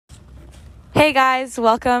Hey guys,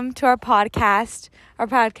 welcome to our podcast. Our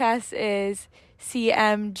podcast is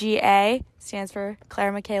Cmga, stands for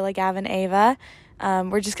Claire, Michaela, Gavin, Ava.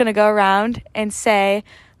 We're just going to go around and say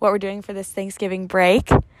what we're doing for this Thanksgiving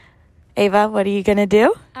break. Ava, what are you going to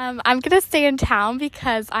do? I'm going to stay in town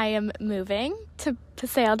because I am moving to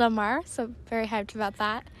Paseo del Mar, so very hyped about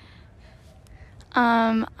that.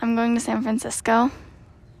 I'm going to San Francisco.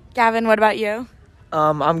 Gavin, what about you?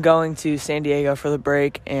 I'm going to San Diego for the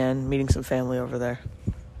break and meeting some family over there.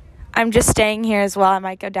 I'm just staying here as well. I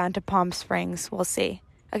might go down to Palm Springs. We'll see.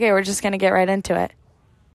 Okay, we're just going to get right into it.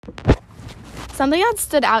 Something that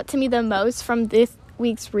stood out to me the most from this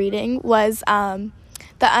week's reading was the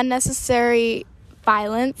unnecessary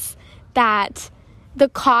violence that the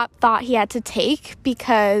cop thought he had to take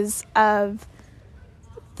because of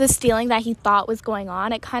the stealing that he thought was going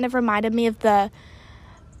on. It kind of reminded me of the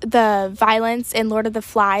violence in Lord of the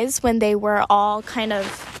Flies when they were all kind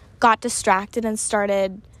of got distracted and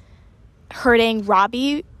started hurting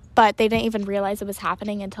Robbie, but they didn't even realize it was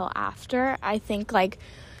happening until after. I think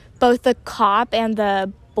both the cop and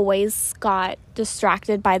the boys got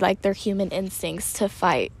distracted by their human instincts to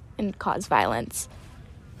fight and cause violence.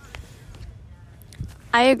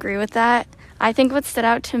 I agree with that. I think what stood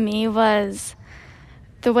out to me was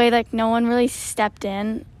the way no one really stepped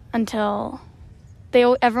in until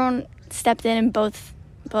everyone stepped in both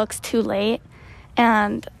books too late,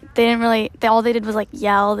 and all they did was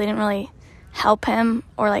yell. They didn't really help him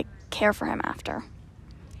or care for him after.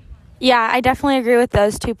 Yeah, I definitely agree with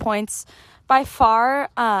those 2 points. By far,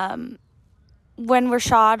 when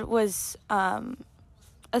Rashad was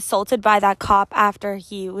assaulted by that cop after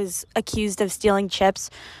he was accused of stealing chips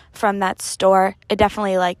from that store, it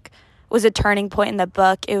definitely was a turning point in the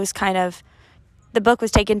book. It was the book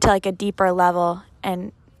was taken to a deeper level,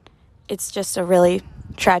 and it's just a really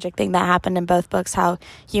tragic thing that happened in both books, how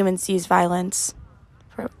humans use violence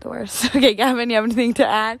for the worst. Okay, Gavin, you have anything to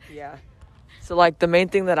add? Yeah. So, the main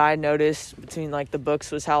thing that I noticed between, the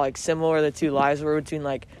books was how, similar the two lives were between,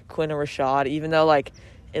 Quinn and Rashad, even though, it,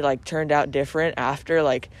 turned out different after,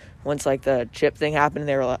 once, the chip thing happened,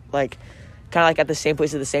 they were, kind of, at the same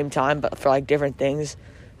place at the same time, but for, different things.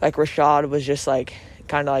 Rashad was just,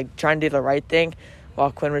 kind of, trying to do the right thing, while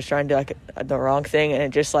Quinn was trying to do, the wrong thing, and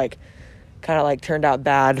it just, kind of, turned out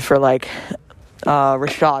bad for,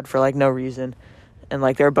 Rashad for, no reason. And,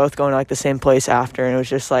 they were both going to, the same place after, and it was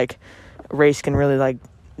just, race can really,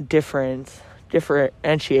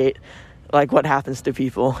 differentiate, what happens to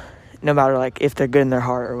people, no matter, if they're good in their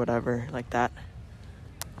heart or whatever, like that.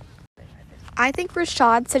 I think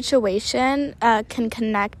Rashad's situation can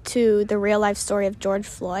connect to the real-life story of George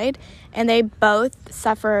Floyd, and they both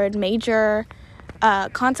suffered major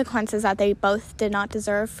consequences that they both did not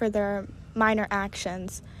deserve for their minor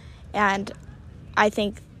actions. And I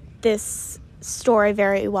think this story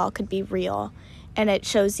very well could be real, and it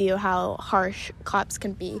shows you how harsh cops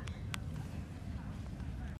can be.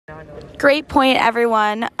 Great point,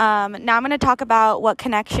 everyone. Now I'm going to talk about what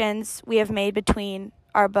connections we have made between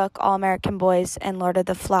our book, All American Boys, and Lord of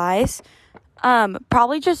the Flies.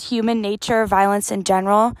 Probably just human nature, violence in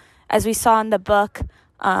general. As we saw in the book,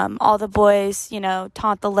 all the boys,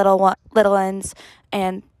 taunt the little ones,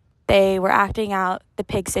 and they were acting out the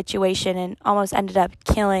pig situation and almost ended up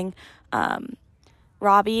killing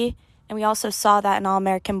Robbie. And we also saw that in All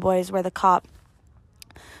American Boys, where the cop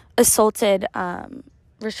assaulted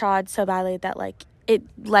Rashad so badly that it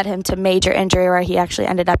led him to major injury, where he actually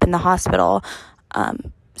ended up in the hospital.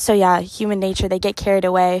 So yeah, human nature, they get carried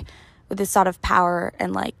away with this sort of power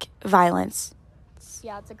and violence.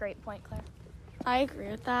 Yeah, it's a great point, Claire. I agree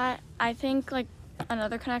with that. I think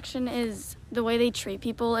another connection is the way they treat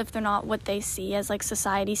people if they're not what they see as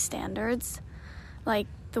society standards.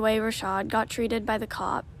 The way Rashad got treated by the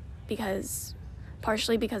cop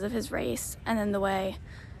partially because of his race, and then the way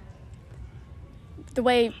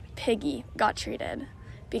Piggy got treated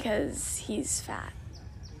because he's fat.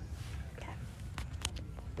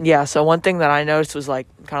 Yeah, so one thing that I noticed was, kind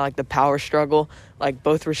of the power struggle.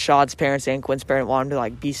 Both Rashad's parents and Quinn's parents want him to,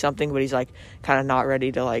 be something, but he's, kind of not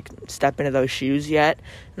ready to, step into those shoes yet.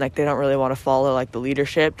 And, they don't really want to follow, the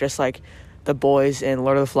leadership, just the boys in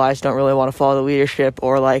Lord of the Flies don't really want to follow the leadership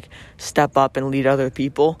or, step up and lead other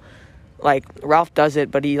people. Ralph does it,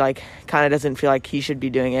 but he, kind of doesn't feel like he should be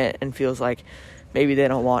doing it and feels like maybe they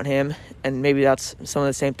don't want him. And maybe that's some of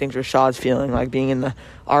the same things Rashad's feeling, being in the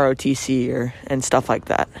ROTC and stuff like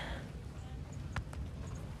that.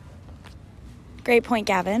 Great point,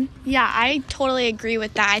 Gavin. Yeah, I totally agree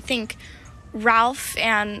with that. I think Ralph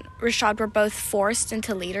and Rashad were both forced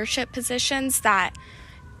into leadership positions that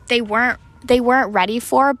they weren't ready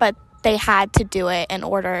for, but they had to do it in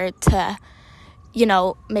order to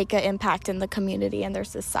make an impact in the community and their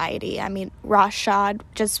society. I mean, Rashad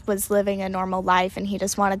just was living a normal life and he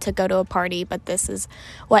just wanted to go to a party, but this is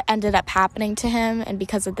what ended up happening to him. And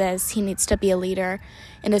because of this, he needs to be a leader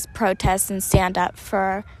in his protests and stand up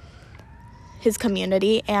for his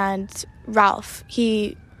community. And Ralph,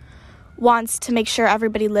 he wants to make sure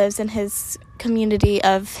everybody lives in his community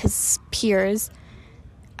of his peers,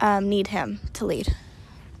 need him to lead.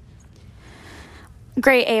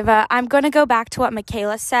 Great, Ava. I'm going to go back to what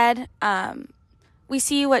Michaela said. We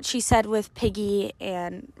see what she said with Piggy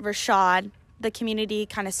and Rashad, the community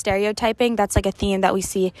kind of stereotyping. That's like a theme that we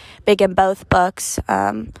see big in both books,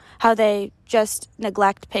 how they just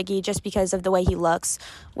neglect Piggy just because of the way he looks,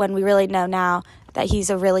 when we really know now that he's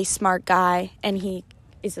a really smart guy and he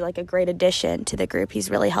is like a great addition to the group. He's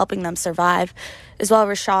really helping them survive. As well,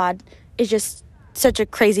 Rashad is just such a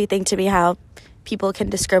crazy thing to me, how people can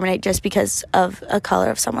discriminate just because of a color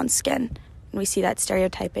of someone's skin. And we see that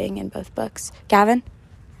stereotyping in both books. Gavin?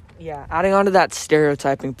 Yeah, adding on to that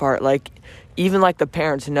stereotyping part, like, even, like, the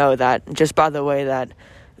parents know that just by the way that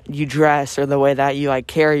you dress or the way that you, like,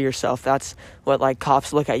 carry yourself, that's what, like,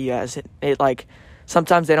 cops look at you as. It like,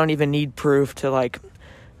 sometimes they don't even need proof to, like,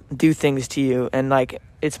 do things to you. And, like,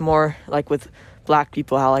 it's more, like, with black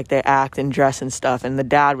people, how, like, they act and dress and stuff. And the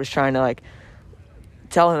dad was trying to, like,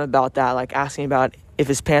 tell him about that, like asking about if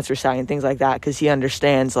his pants were saggy and things like that, because he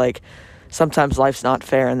understands, like, sometimes life's not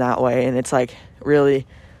fair in that way, and it's, like, really,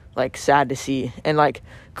 like, sad to see. And, like,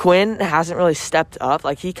 Quinn hasn't really stepped up.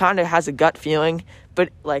 Like, he kind of has a gut feeling, but,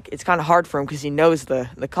 like, it's kind of hard for him because he knows the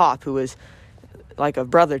cop who was, like, a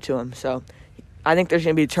brother to him. So I think there's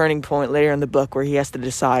going to be a turning point later in the book where he has to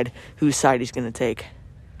decide whose side he's going to take.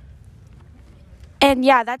 And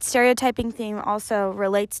yeah, that stereotyping theme also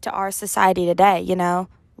relates to our society today,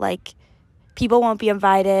 like, people won't be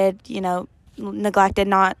invited, neglected,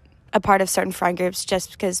 not a part of certain friend groups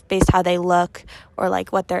just because based how they look or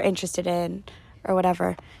like what they're interested in or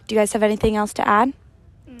whatever. Do you guys have anything else to add?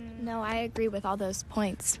 No, I agree with all those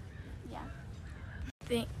points.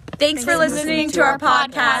 Thanks for listening to our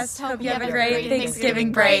podcast. Hope you have a great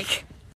Thanksgiving break.